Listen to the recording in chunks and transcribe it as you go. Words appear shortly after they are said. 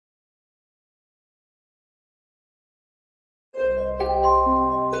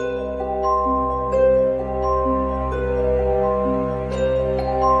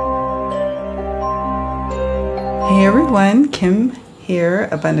everyone, Kim here,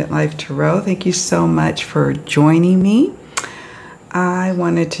 Abundant Life Tarot. Thank you so much for joining me. I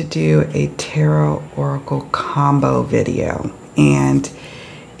wanted to do a Tarot Oracle combo video, and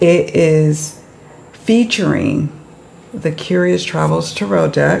it is featuring the Curious Travels Tarot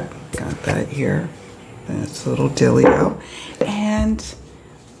deck. Got that here. That's a little dealio. And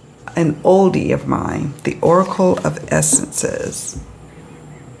an oldie of mine, the Oracle of Essences.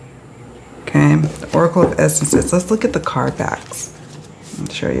 Okay, the Oracle of Essences. Let's look at the card backs. I'll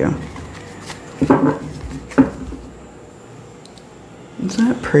show you. Isn't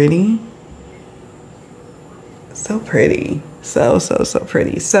that pretty? So pretty. So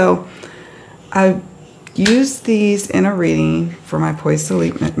pretty. So I used these in a reading for my Poised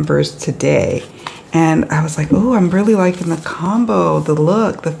Elite members today. And I was like, oh, I'm really liking the combo, the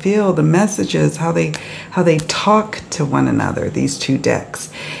look, the feel, the messages, how they talk to one another, these two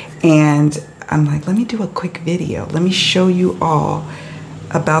decks. And I'm like, let me do a quick video. Let me show you all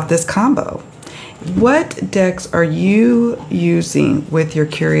about this combo. What decks are you using with your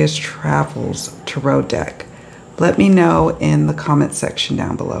Curious Travels Tarot deck? Let me know in the comment section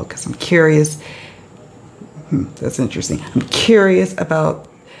down below, because I'm curious. That's interesting. I'm curious about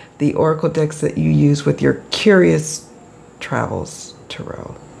the Oracle decks that you use with your Curious Travels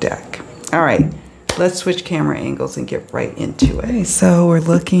Tarot deck. All right. Let's switch camera angles and get right into it. Okay, so we're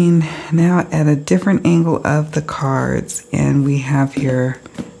looking now at a different angle of the cards, and we have here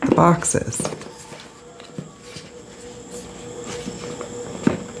the boxes.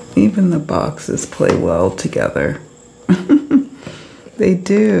 Even the boxes play well together. They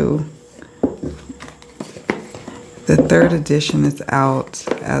do. The third edition is out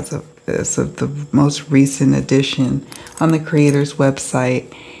as of the most recent edition on the creator's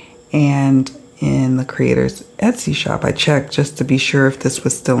website and in the creator's Etsy shop. I checked just to be sure if this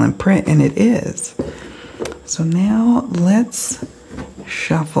was still in print, and it is. So now let's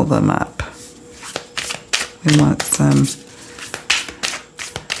shuffle them up. We want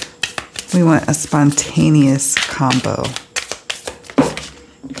a spontaneous combo.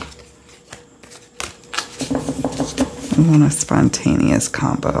 We want a spontaneous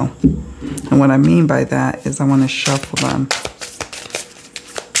combo. And what I mean by that is I want to shuffle them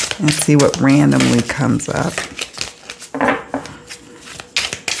and see what randomly comes up.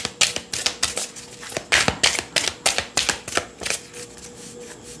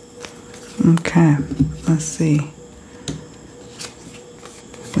 Okay, let's see.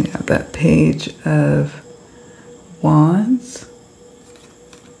 We have that Page of Wands.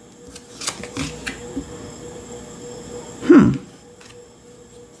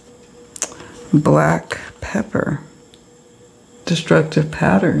 Black Pepper. Destructive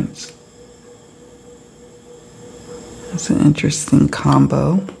Patterns. That's an interesting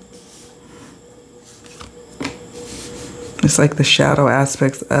combo. It's like the shadow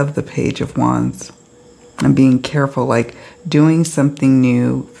aspects of the Page of Wands. And being careful, like doing something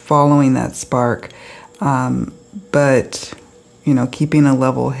new, following that spark, but, you know, keeping a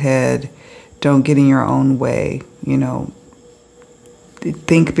level head. Don't get in your own way, you know.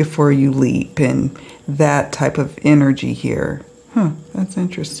 Think before you leap, and that type of energy here. That's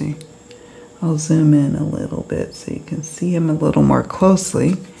interesting. I'll zoom in a little bit so you can see him a little more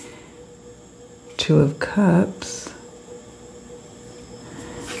closely. Two of Cups.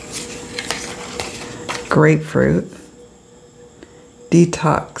 Grapefruit.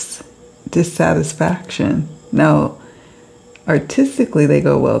 Detox. Dissatisfaction. Now, artistically they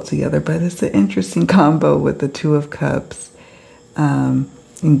go well together, but it's an interesting combo with the Two of Cups and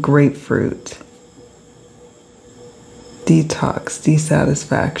grapefruit. Detox,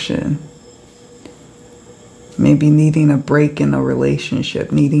 dissatisfaction. Maybe needing a break in a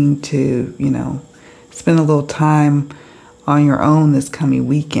relationship, needing to, you know, spend a little time on your own this coming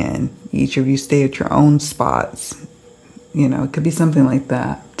weekend. Each of you stay at your own spots. You know, it could be something like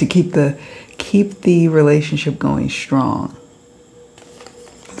that to keep the relationship going strong.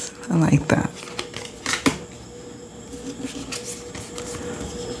 I like that.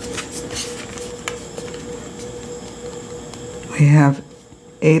 We have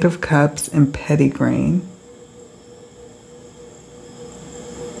Eight of Cups and Pettigrain.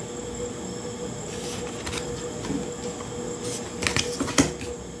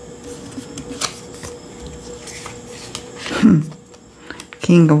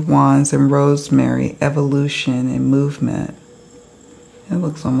 King of Wands and Rosemary, evolution and movement. It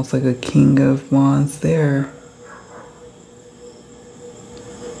looks almost like a King of Wands there.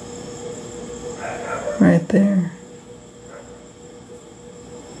 Right there.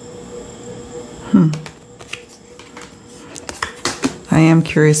 I am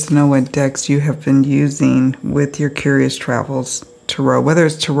curious to know what decks you have been using with your Curious Travels tarot, whether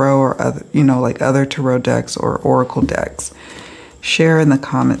it's tarot or other, like other tarot decks or oracle decks. Share in the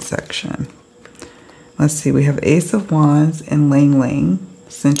comment section. Let's see, we have Ace of Wands and Lang Lang,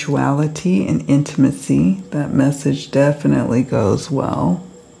 sensuality and intimacy. That message definitely goes well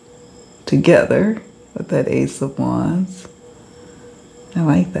together with that Ace of Wands. I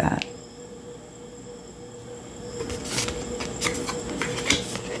like that.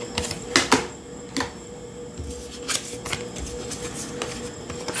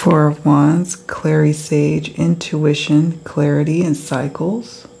 Four of Wands, Clary Sage, intuition, clarity, and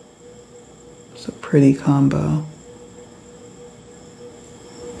cycles. It's a pretty combo.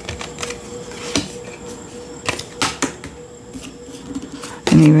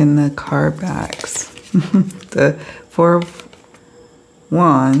 And even the card backs. The Four of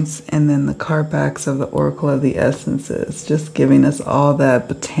Wands and then the card backs of the Oracle of the Essences. Just giving us all that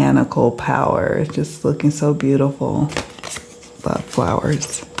botanical power. It's just looking so beautiful. Love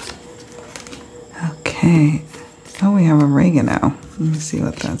flowers. Okay. Oh, we have oregano. Let me see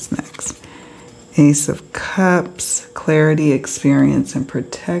what that's next. Ace of Cups, clarity, experience, and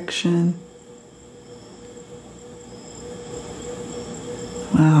protection.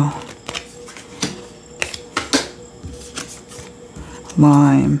 Wow.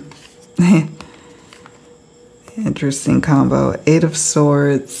 Lime. Interesting combo. Eight of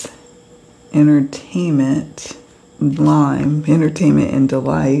Swords, entertainment, lime, entertainment and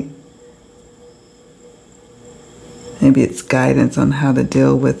delight. Maybe it's guidance on how to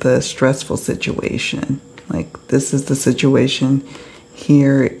deal with a stressful situation. Like, this is the situation.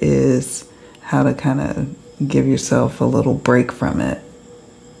 Here is how to kind of give yourself a little break from it,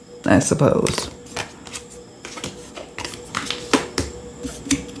 I suppose.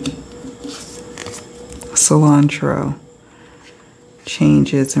 Cilantro,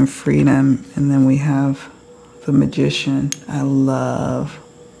 changes and freedom. And then we have the Magician. I love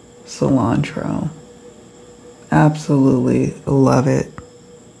cilantro. Absolutely love it.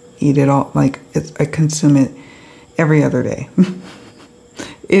 Eat it all. Like, I consume it every other day.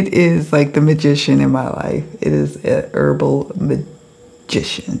 It is like the magician in my life. It is an herbal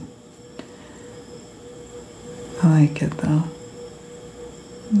magician. I like it though.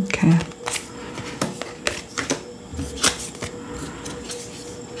 Okay.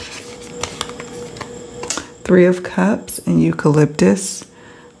 Three of Cups and eucalyptus,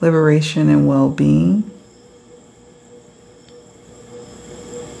 liberation and well-being.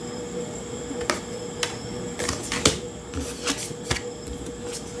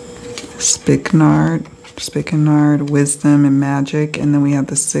 Spikenard, wisdom and magic. And then we have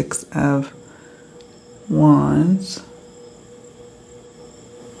the Six of Wands.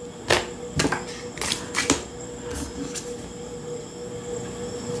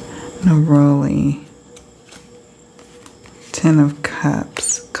 Neroli. Ten of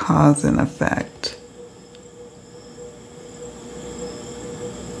Cups, cause and effect.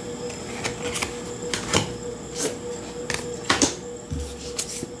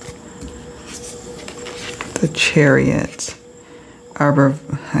 The Chariot,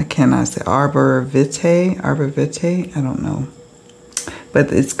 I cannot say arbor vitae, I don't know.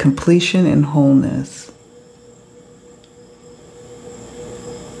 But it's completion and wholeness.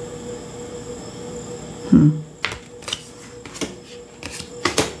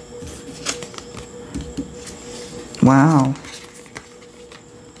 Wow.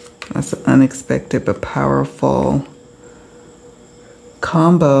 That's an unexpected but powerful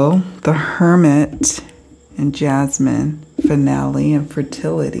combo. The Hermit and Jasmine, finale and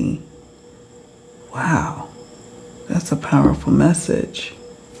fertility. Wow, that's a powerful message,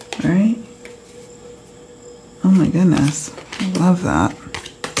 right? Oh my goodness, I love that.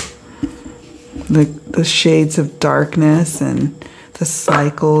 The shades of darkness and the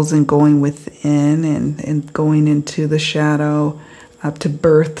cycles and going within and going into the shadow to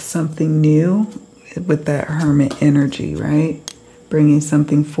birth something new with that Hermit energy, right? Bringing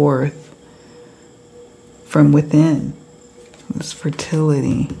something forth from within. This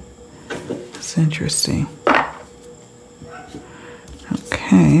fertility. It's interesting.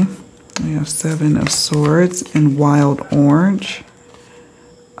 Okay. We have Seven of Swords and Wild Orange.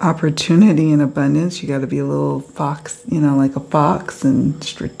 Opportunity and abundance. You got to be a little fox, like a fox, and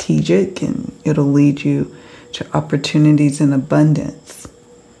strategic, and it'll lead you to opportunities and abundance.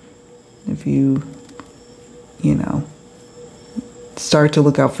 If you, start to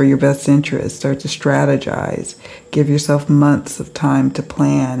look out for your best interest, start to strategize, give yourself months of time to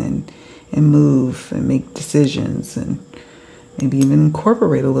plan and move and make decisions, and maybe even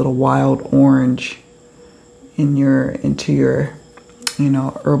incorporate a little wild orange into your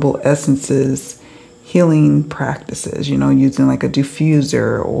herbal essences, healing practices, using like a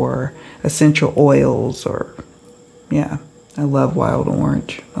diffuser or essential oils yeah. I love wild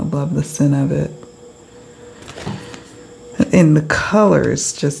orange. I love the scent of it. And the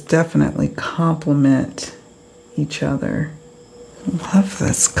colors just definitely complement each other. Love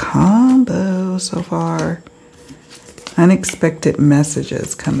this combo so far. Unexpected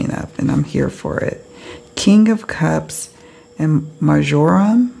messages coming up, and I'm here for it. King of Cups and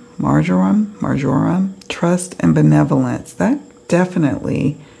Marjoram, trust and benevolence. That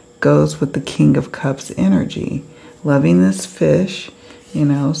definitely goes with the King of Cups energy. Loving this fish,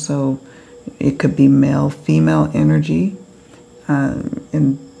 so it could be male, female energy,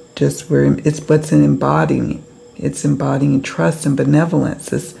 and just where it's what's an embodying. It's embodying trust and benevolence,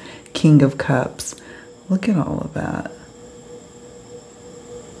 this King of Cups. Look at all of that.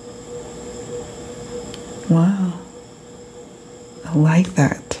 Wow. I like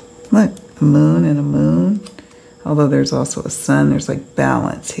that. Look, a moon and a moon. Although there's also a sun, there's like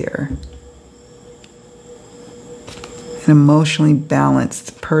balance here. An emotionally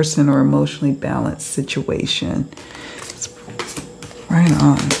balanced person or emotionally balanced situation. It's right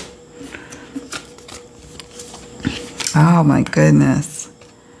on. Oh my goodness.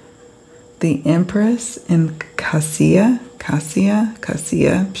 The Empress in Cassia,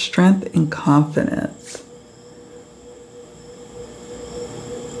 strength and confidence.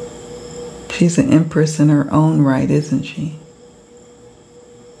 She's an empress in her own right, isn't she?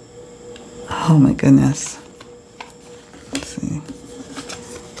 Oh my goodness. Let's see.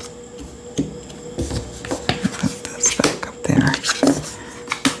 Put this back up there.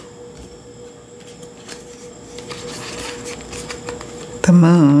 The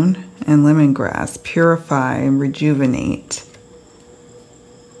moon and lemongrass purify and rejuvenate.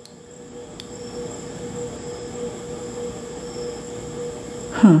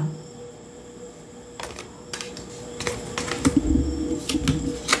 Huh.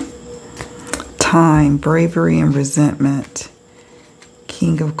 Time, bravery, and resentment.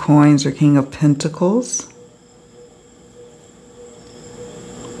 King of Coins or King of Pentacles.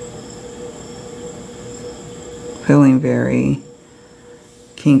 Feeling very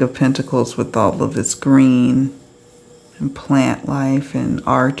King of Pentacles with all of this green and plant life and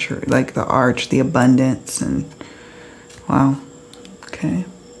archery, like the arch, the abundance, and wow. Okay.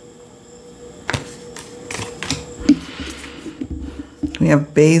 We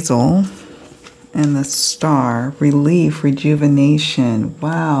have Basil and the Star, relief, rejuvenation.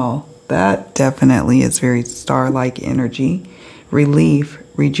 Wow, that definitely is very star-like energy. Relief,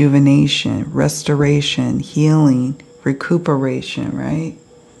 rejuvenation, restoration, healing, recuperation, right?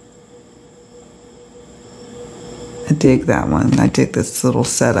 I dig that one. I dig this little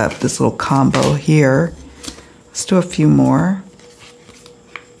setup, this little combo here. Let's do a few more.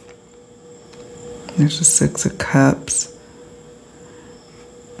 There's the Six of Cups.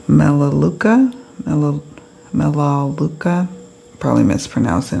 Melaleuca. Probably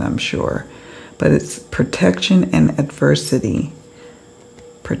mispronouncing, I'm sure. But it's protection and adversity.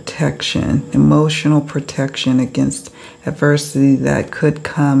 Protection, emotional protection against adversity that could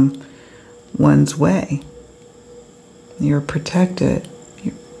come one's way. You're protected.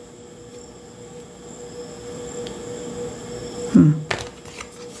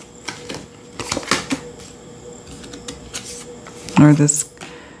 Or this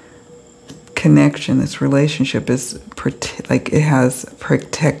connection, this relationship is like it has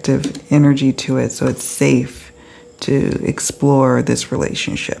protective energy to it, so it's safe to explore this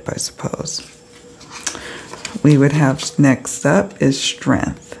relationship, I suppose. We would have next up is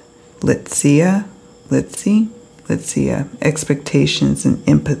strength. Litsia, expectations and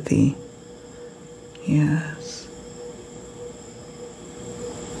empathy. Yes.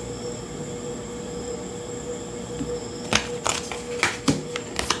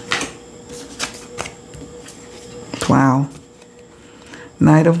 Wow.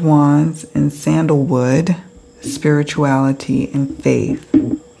 Knight of Wands and Sandalwood, spirituality and faith.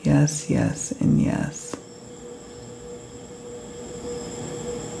 Yes, yes, and yes.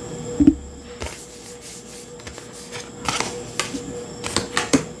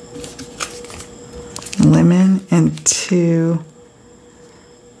 Lemon and Two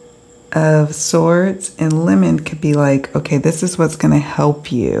of Swords. And lemon could be like, okay, this is what's going to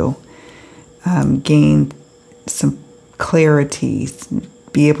help you gain some clarity,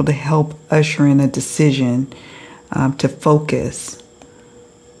 be able to help usher in a decision, to focus,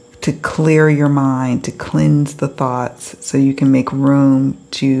 to clear your mind, to cleanse the thoughts so you can make room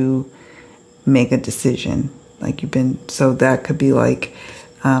to make a decision. Like so that could be like,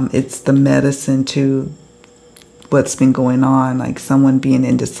 it's the medicine to what's been going on, like someone being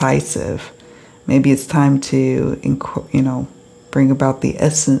indecisive. Maybe it's time to, bring about the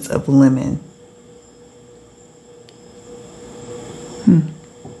essence of lemon.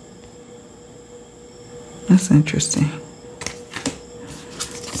 That's interesting.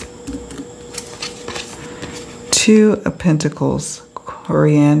 Two of Pentacles,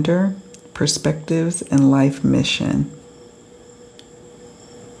 coriander, perspectives, and life mission.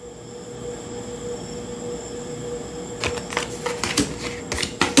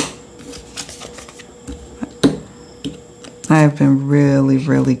 I have been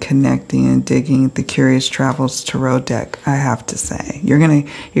really connecting and digging the Curious Travels Tarot deck, I have to say. You're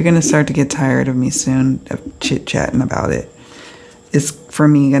gonna start to get tired of me soon of chit-chatting about it. It's, for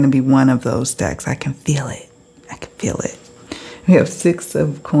me, gonna be one of those decks. I can feel it. I can feel it. We have 6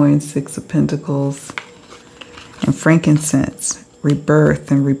 of Coins, 6 of Pentacles, and frankincense,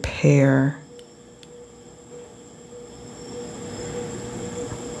 rebirth and repair.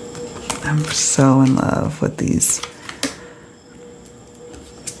 I'm so in love with these.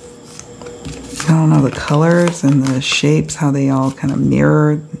 I don't know, the colors and the shapes, how they all kind of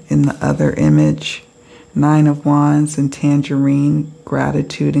mirror in the other image. 9 of Wands and tangerine,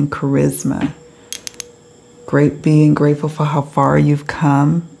 gratitude and charisma. Being grateful for how far you've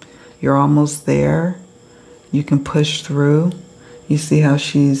come. You're almost there. You can push through. You see how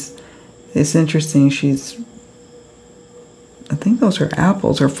it's interesting, I think those are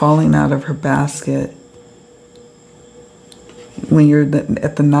apples are falling out of her basket. When you're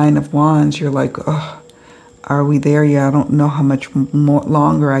at the 9 of Wands, you're like, oh, are we there yet? I don't know how much more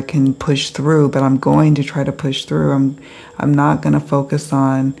longer I can push through, but I'm going to try to push through. I'm not going to focus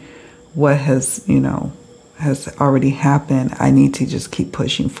on what has already happened. I need to just keep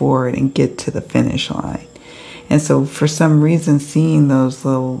pushing forward and get to the finish line. And so for some reason, seeing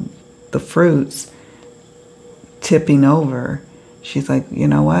the fruits tipping over, she's like, you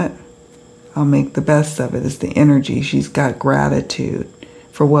know what? I'll make the best of it. It's the energy. She's got gratitude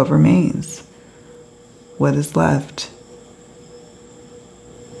for what remains, what is left.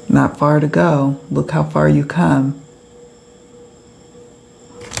 Not far to go. Look how far you come.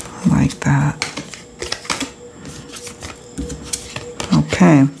 I like that.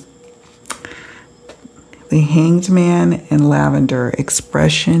 Okay. The Hanged Man and Lavender,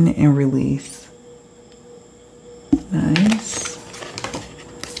 expression and release. Nice.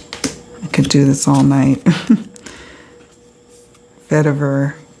 Could do this all night.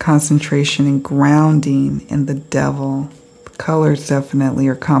 Vetiver, concentration and grounding, and the Devil. The colors definitely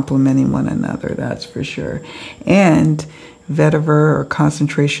are complementing one another, that's for sure. And vetiver or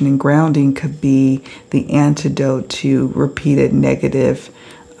concentration and grounding could be the antidote to repeated negative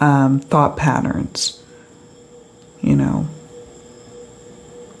thought patterns.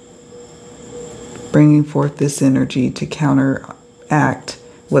 Bringing forth this energy to counteract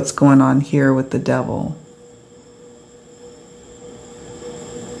what's going on here with the Devil.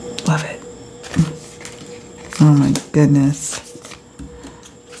 Love it. Oh my goodness.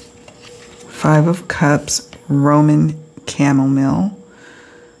 5 of Cups, Roman chamomile,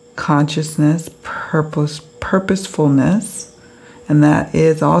 consciousness, purposefulness, and that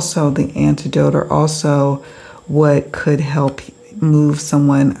is also the antidote, or also what could help move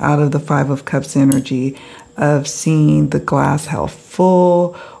someone out of the 5 of Cups energy of seeing the glass half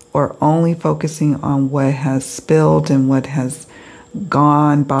full, or only focusing on what has spilled and what has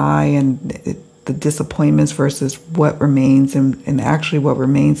gone by, and the disappointments versus what remains. And actually what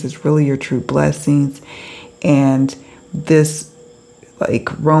remains is really your true blessings. And this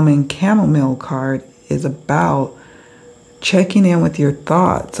Roman chamomile card is about checking in with your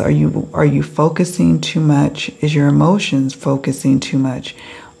thoughts. Are you focusing too much? Is your emotions focusing too much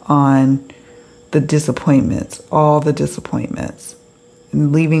on the disappointments, all the disappointments,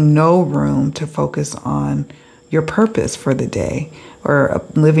 and leaving no room to focus on your purpose for the day, or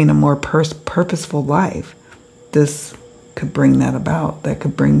living a more purposeful life? This could bring that about. That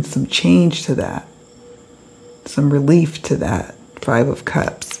could bring some change to that, some relief to that 5 of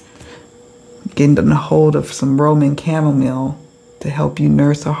Cups. Getting a hold of some Roman chamomile to help you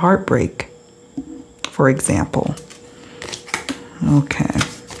nurse a heartbreak, for example. Okay.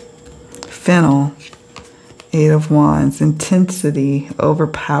 Fennel, 8 of Wands, intensity,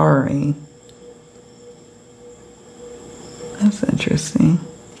 overpowering. That's interesting.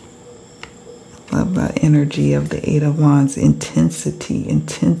 Love that energy of the 8 of Wands, intensity,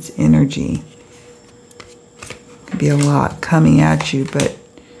 intense energy. Could be a lot coming at you, but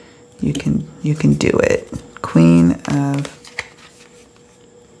you can do it. Queen of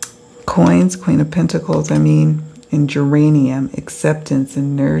Coins, Queen of Pentacles, and geranium, acceptance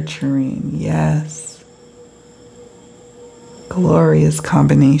and nurturing. Yes. Glorious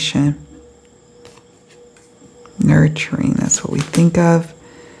combination. Nurturing, that's what we think of.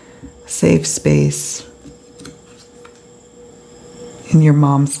 Safe space in your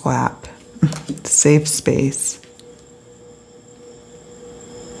mom's lap. Safe space.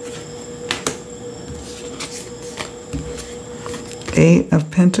 Eight of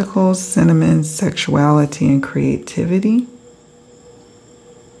Pentacles, cinnamon, sexuality, and creativity.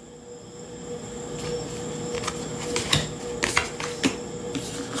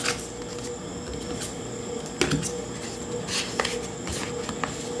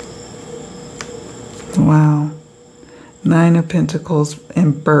 Wow. Nine of Pentacles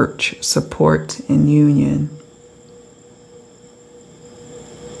and birch, support and union.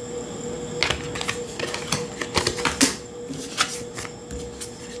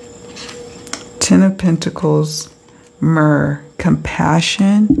 Ten of Pentacles, myrrh,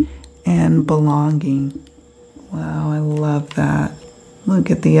 compassion and belonging. Wow, I love that.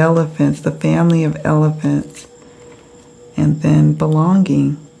 Look at the elephants, the family of elephants. And then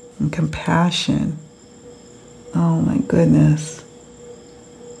belonging and compassion. Oh my goodness.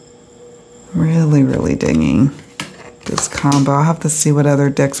 Really, really digging this combo. I'll have to see what other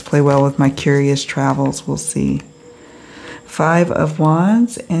decks play well with my Curious Travels. We'll see. Five of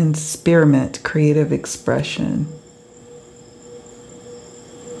Wands and Spearmint, creative expression.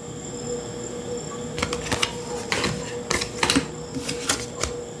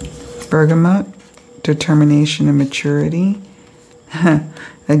 Bergamot, determination and maturity.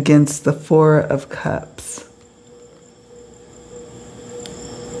 Against the Four of Cups.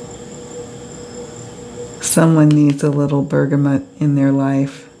 Someone needs a little bergamot in their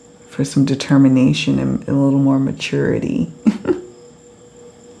life for some determination and a little more maturity.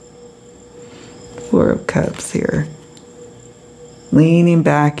 Four of Cups here. Leaning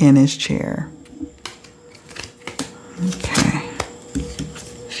back in his chair. Okay.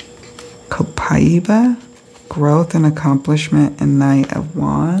 Copaiba, growth and accomplishment, and Knight of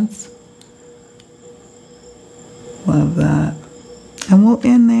Wands. Love that. And we'll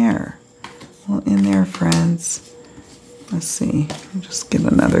end there. We'll end there, friends. Let's see. Just get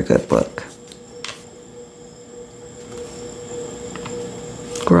another good look.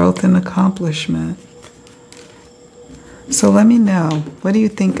 Growth and accomplishment. So let me know, what do you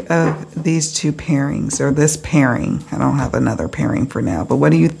think of these two pairings, or this pairing? I don't have another pairing for now, but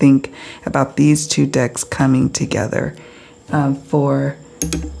what do you think about these two decks coming together for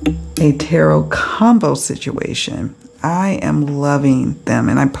a tarot combo situation? I am loving them,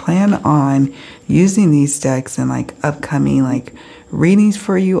 and I plan on using these decks in like upcoming like readings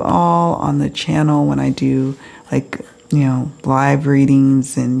for you all on the channel when I do like, you know, live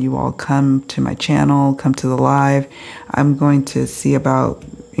readings and you all come to my channel, come to the live. I'm going to see about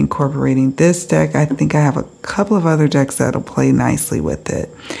incorporating this deck. I think I have a couple of other decks that'll play nicely with it.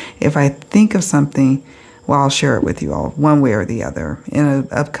 If I think of something, well, I'll share it with you all one way or the other in an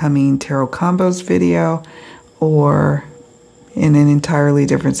upcoming tarot combos video, or in an entirely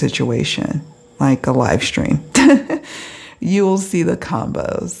different situation, like a live stream. You will see the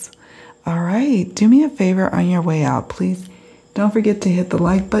combos. All right, do me a favor on your way out. Please don't forget to hit the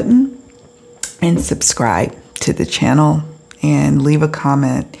like button and subscribe to the channel and leave a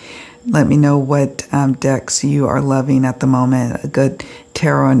comment. Let me know what decks you are loving at the moment, a good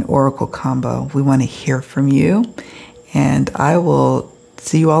tarot and oracle combo. We want to hear from you, and I will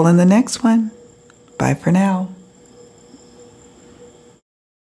see you all in the next one. Bye for now.